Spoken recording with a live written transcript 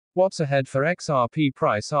What's ahead for XRP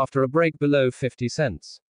price after a break below 50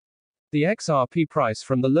 cents? The XRP price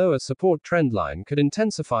from the lower support trendline could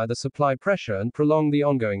intensify the supply pressure and prolong the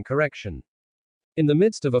ongoing correction. In the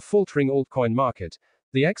midst of a faltering altcoin market,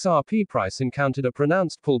 the XRP price encountered a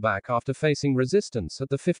pronounced pullback after facing resistance at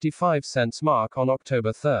the 55 cents mark on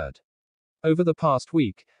October 3rd. Over the past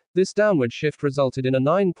week, this downward shift resulted in a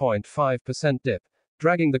 9.5% dip,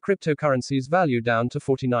 dragging the cryptocurrency's value down to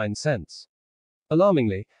 49 cents.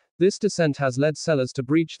 Alarmingly, this descent has led sellers to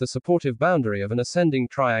breach the supportive boundary of an ascending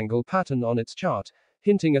triangle pattern on its chart,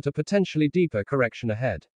 hinting at a potentially deeper correction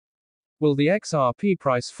ahead. Will the XRP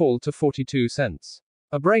price fall to 42 cents?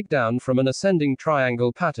 A breakdown from an ascending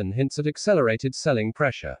triangle pattern hints at accelerated selling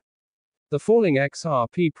pressure. The falling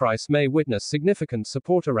XRP price may witness significant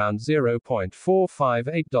support around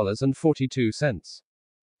 $0.458.42.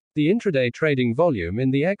 The intraday trading volume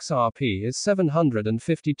in the XRP is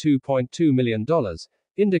 $752.2 million,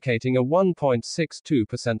 indicating a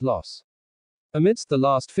 1.62% loss. Amidst the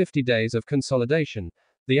last 50 days of consolidation,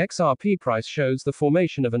 the XRP price shows the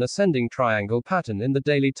formation of an ascending triangle pattern in the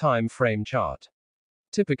daily time frame chart.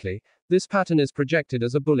 Typically, this pattern is projected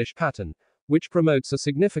as a bullish pattern, which promotes a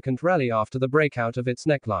significant rally after the breakout of its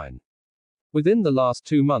neckline. Within the last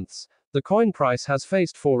 2 months, the coin price has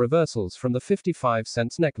faced 4 reversals from the 55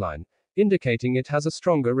 cents neckline, indicating it has a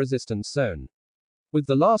stronger resistance zone. With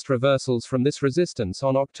the last reversals from this resistance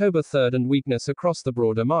on October 3rd and weakness across the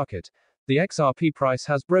broader market, the XRP price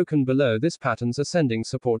has broken below this pattern's ascending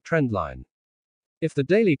support trendline. If the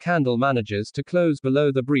daily candle manages to close below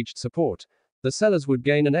the breached support, the sellers would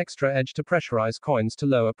gain an extra edge to pressurize coins to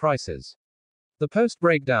lower prices. The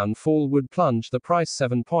post-breakdown fall would plunge the price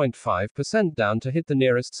 7.5% down to hit the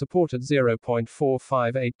nearest support at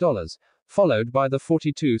 $0.458, followed by the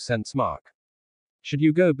 42 cents mark. Should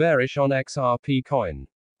you go bearish on XRP coin?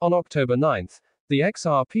 On October 9th, the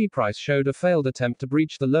XRP price showed a failed attempt to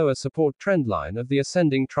breach the lower support trendline of the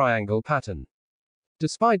ascending triangle pattern.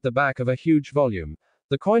 Despite the back of a huge volume,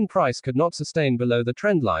 the coin price could not sustain below the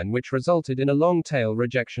trendline, which resulted in a long tail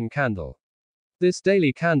rejection candle. This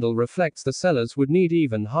daily candle reflects the sellers would need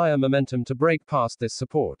even higher momentum to break past this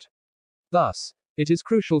support. Thus, it is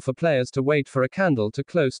crucial for players to wait for a candle to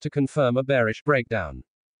close to confirm a bearish breakdown.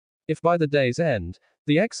 If by the day's end,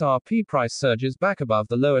 the XRP price surges back above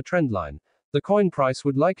the lower trendline, the coin price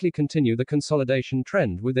would likely continue the consolidation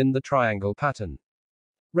trend within the triangle pattern.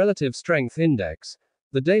 Relative Strength Index.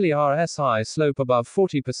 The daily RSI slope above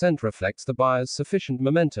 40% reflects the buyer's sufficient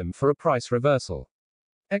momentum for a price reversal.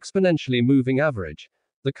 Exponentially moving average.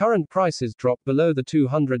 The current prices drop below the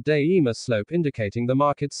 200-day EMA slope, indicating the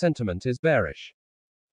market sentiment is bearish.